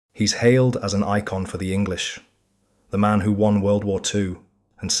He's hailed as an icon for the English, the man who won World War II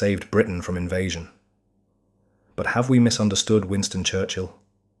and saved Britain from invasion. But have we misunderstood Winston Churchill?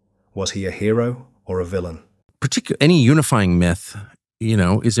 Was he a hero or a villain? Any unifying myth,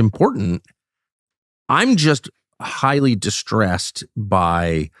 is important. I'm just highly distressed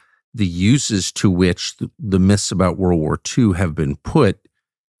by the uses to which the myths about World War II have been put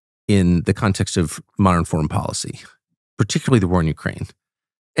in the context of modern foreign policy, particularly the war in Ukraine.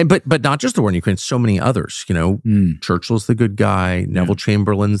 But not just the war in Ukraine, so many others. Churchill's the good guy, Neville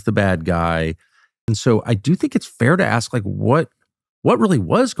Chamberlain's the bad guy. And so I do think it's fair to ask, what really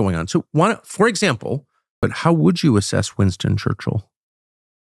was going on? So for example, but how would you assess Winston Churchill?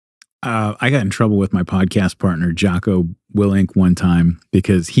 I got in trouble with my podcast partner, Jocko Willink, one time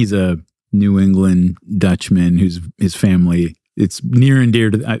because he's a New England Dutchman his family, it's near and dear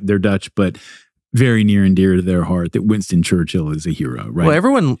to they're Dutch, but very near and dear to their heart that Winston Churchill is a hero, right? Well,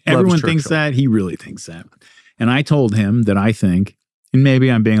 everyone thinks that. He really thinks that. And I told him that I think, and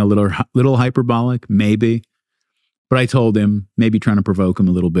maybe I'm being a little hyperbolic, maybe, but I told him, maybe trying to provoke him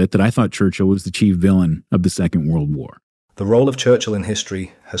a little bit, that I thought Churchill was the chief villain of the Second World War. The role of Churchill in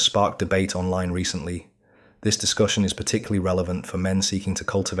history has sparked debate online recently. This discussion is particularly relevant for men seeking to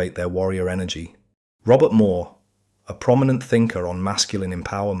cultivate their warrior energy. Robert Moore, a prominent thinker on masculine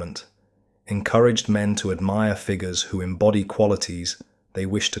empowerment, encouraged men to admire figures who embody qualities they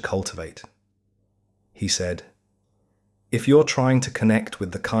wish to cultivate. He said, "If you're trying to connect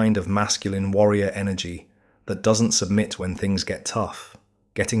with the kind of masculine warrior energy that doesn't submit when things get tough,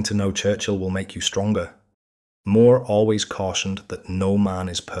 getting to know Churchill will make you stronger." Moore always cautioned that no man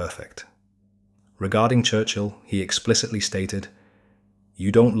is perfect. Regarding Churchill, he explicitly stated,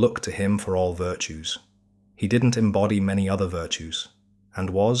 "You don't look to him for all virtues. He didn't embody many other virtues,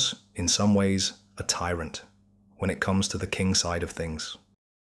 and was, in some ways, a tyrant when it comes to the king side of things."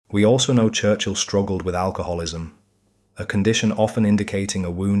 We also know Churchill struggled with alcoholism, a condition often indicating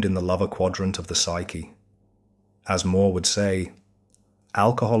a wound in the lover quadrant of the psyche. As Moore would say,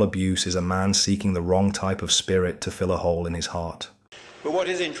 alcohol abuse is a man seeking the wrong type of spirit to fill a hole in his heart. But what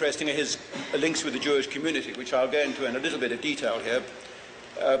is interesting are his links with the Jewish community, which I'll go into in a little bit of detail here,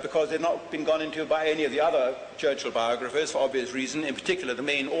 because they've not been gone into by any of the other Churchill biographers for obvious reason. In particular, the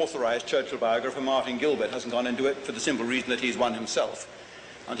main authorized Churchill biographer, Martin Gilbert, hasn't gone into it for the simple reason that he's one himself,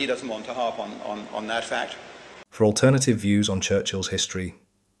 and he doesn't want to harp on that fact. For alternative views on Churchill's history,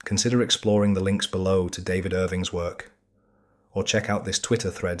 consider exploring the links below to David Irving's work, or check out this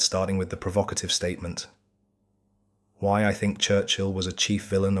Twitter thread starting with the provocative statement, "Why I think Churchill was a chief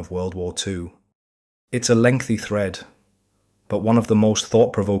villain of World War II." It's a lengthy thread, but one of the most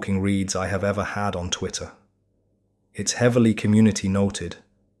thought-provoking reads I have ever had on Twitter. It's heavily community noted,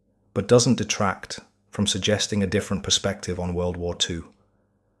 but doesn't detract from suggesting a different perspective on World War II,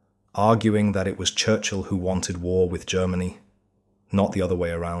 arguing that it was Churchill who wanted war with Germany, not the other way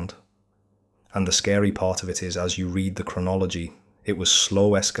around. And the scary part of it is, as you read the chronology, it was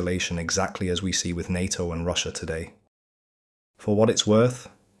slow escalation exactly as we see with NATO and Russia today. For what it's worth,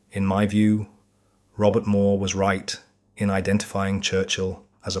 in my view, Robert Moore was right in identifying Churchill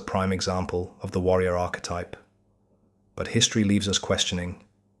as a prime example of the warrior archetype. But history leaves us questioning,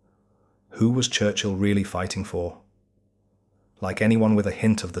 who was Churchill really fighting for? Like anyone with a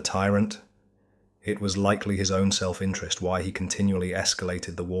hint of the tyrant, it was likely his own self-interest why he continually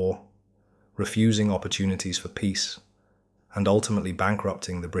escalated the war, refusing opportunities for peace, and ultimately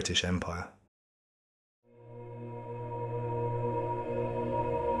bankrupting the British Empire.